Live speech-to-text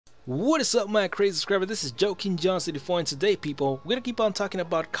What is up, my crazy subscriber? This is Joe King John 64, and today, people, we're gonna keep on talking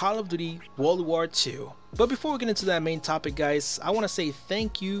about Call of Duty World War II. But before we get into that main topic, guys, I want to say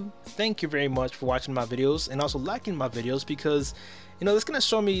thank you very much for watching my videos and also liking my videos, because that's gonna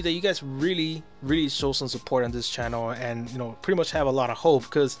show me that you guys really show some support on this channel, and pretty much have a lot of hope,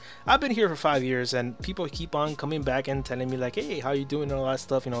 because I've been here for 5 years and people keep on coming back and telling me like, hey, how you doing and all that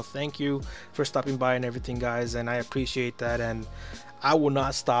stuff. Thank you for stopping by and everything, guys, and I appreciate that, and I will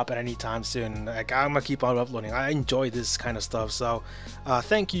not stop at any time soon. Like, I'm gonna keep on uploading. I enjoy this kind of stuff, so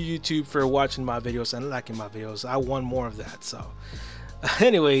thank you, YouTube, for watching my videos and liking my videos. I want more of that. So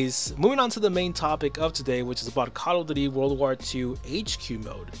anyways, moving on to the main topic of today, which is about Call of Duty World War II HQ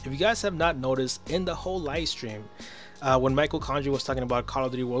mode. If you guys have not noticed, in the whole live stream, when Michael Condrey was talking about Call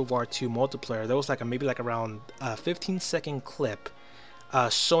of Duty World War II multiplayer, there was like maybe around a 15-second clip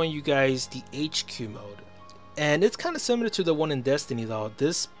showing you guys the HQ mode. And it's kind of similar to the one in Destiny, though.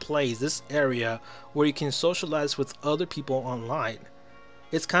 This area where you can socialize with other people online.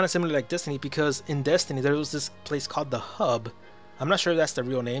 It's kind of similar like Destiny, because in Destiny there was this place called the Hub. I'm not sure if that's the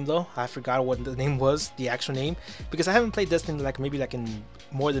real name, though. I forgot what the name was, the actual name, because I haven't played Destiny maybe in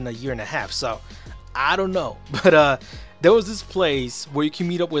more than a year and a half, so I don't know. But there was this place where you can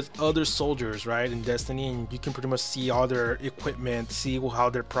meet up with other soldiers, right, in Destiny, and you can pretty much see all their equipment, see how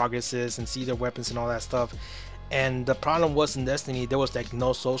their progress is, and see their weapons and all that stuff. And the problem was, in Destiny, there was like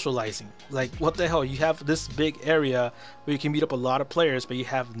no socializing. Like, what the hell? You have this big area where you can meet up a lot of players, but you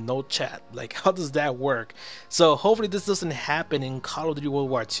have no chat. Like, how does that work? So hopefully this doesn't happen in Call of Duty World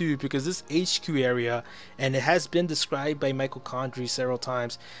War II, because this HQ area, and it has been described by Michael Condrey several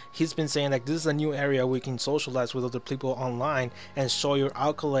times, he's been saying like this is a new area where you can socialize with other people online and show your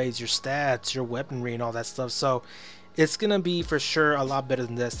accolades, your stats, your weaponry, and all that stuff. So it's gonna be for sure a lot better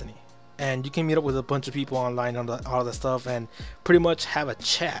than Destiny. And you can meet up with a bunch of people online on all that stuff and pretty much have a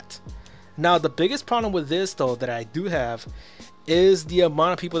chat. Now, the biggest problem with this, though, that I do have is the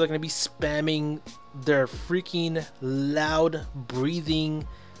amount of people that are going to be spamming their freaking loud breathing,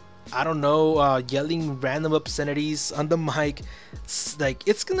 I don't know, yelling random obscenities on the mic.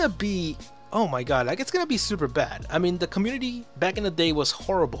 It's gonna be, oh my god, it's gonna be super bad. I mean, the community back in the day was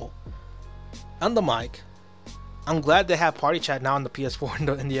horrible on the mic. I'm glad they have party chat now on the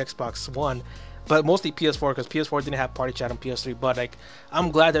PS4 and the Xbox One, but mostly PS4, because PS4 didn't have party chat on PS3. But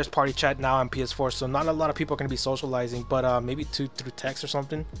I'm glad there's party chat now on PS4, so not a lot of people are going to be socializing, but maybe through text or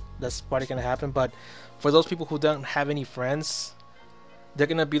something. That's probably going to happen. But for those people who don't have any friends, they're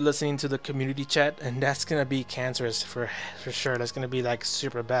going to be listening to the community chat, and that's going to be cancerous for sure. That's going to be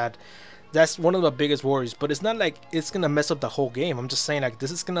super bad. That's one of the biggest worries. But it's not like it's going to mess up the whole game. I'm just saying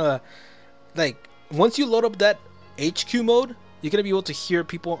this is going to, once you load up that HQ mode, you're gonna be able to hear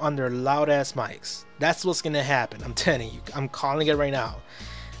people on their loud ass mics. That's what's gonna happen. I'm telling you. I'm calling it right now.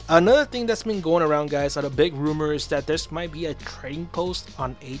 Another thing that's been going around, guys, are the big rumors that there might be a trading post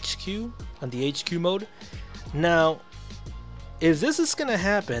on HQ, on the HQ mode. Now, if this is gonna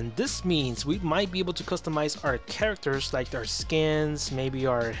happen, this means we might be able to customize our characters, like our skins, maybe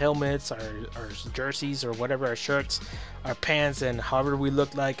our helmets, our jerseys, or whatever, our shirts, our pants, and however we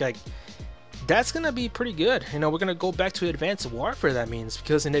look like. That's gonna be pretty good. We're gonna go back to Advanced Warfare. That means,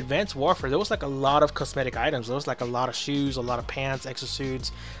 because in Advanced Warfare there was a lot of cosmetic items. There was a lot of shoes, a lot of pants,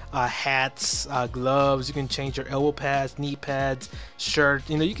 exosuits, hats, gloves. You can change your elbow pads, knee pads, shirt.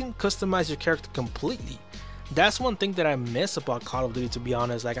 You can customize your character completely. That's one thing that I miss about Call of Duty, to be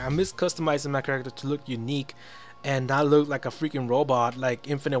honest. I miss customizing my character to look unique and not look like a freaking robot, like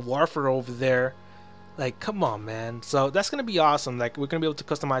Infinite Warfare over there. Come on, man. So that's gonna be awesome. We're gonna be able to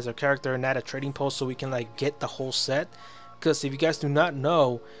customize our character and add a trading post so we can get the whole set. Because if you guys do not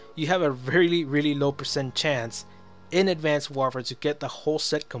know, you have a really low % chance in Advanced Warfare to get the whole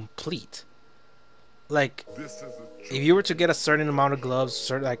set complete. If you were to get a certain amount of gloves,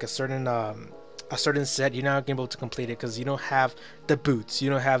 a certain set, you're not gonna be able to complete it because you don't have the boots, you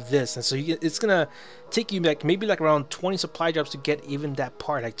don't have this, and so it's gonna take you maybe around 20 supply drops to get even that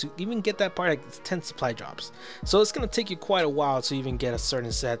part. To even get that part, it's 10 supply drops. So it's gonna take you quite a while to even get a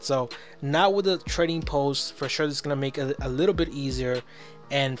certain set. So now with the trading post, for sure, it's gonna make it a little bit easier,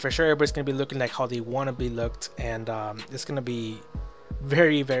 and for sure everybody's gonna be looking like how they want to be looked, and it's gonna be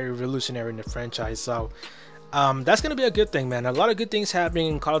very revolutionary in the franchise. So that's gonna be a good thing, man. A lot of good things happening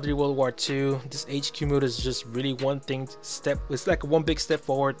in Call of Duty World War II. This HQ mode is just really one it's one big step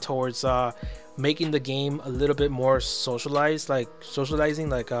forward towards making the game a little bit more socializing, like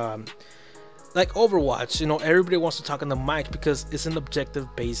Overwatch. Everybody wants to talk on the mic because it's an objective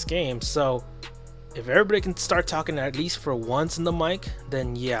based game. So if everybody can start talking at least for once in the mic,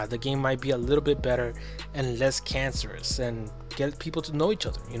 then yeah, the game might be a little bit better and less cancerous and get people to know each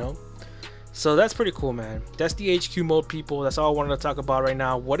other, you know. So that's pretty cool, man. That's the HQ mode, people. That's all I wanted to talk about right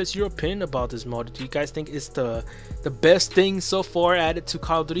now. What is your opinion about this mode? Do you guys think it's the best thing so far added to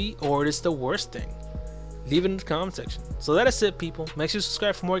Call of Duty, or it's the worst thing? Leave it in the comment section. So that is it, people. Make sure you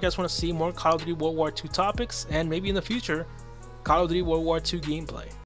subscribe for more. You guys want to see more Call of Duty World War II topics, and maybe in the future Call of Duty World War II gameplay.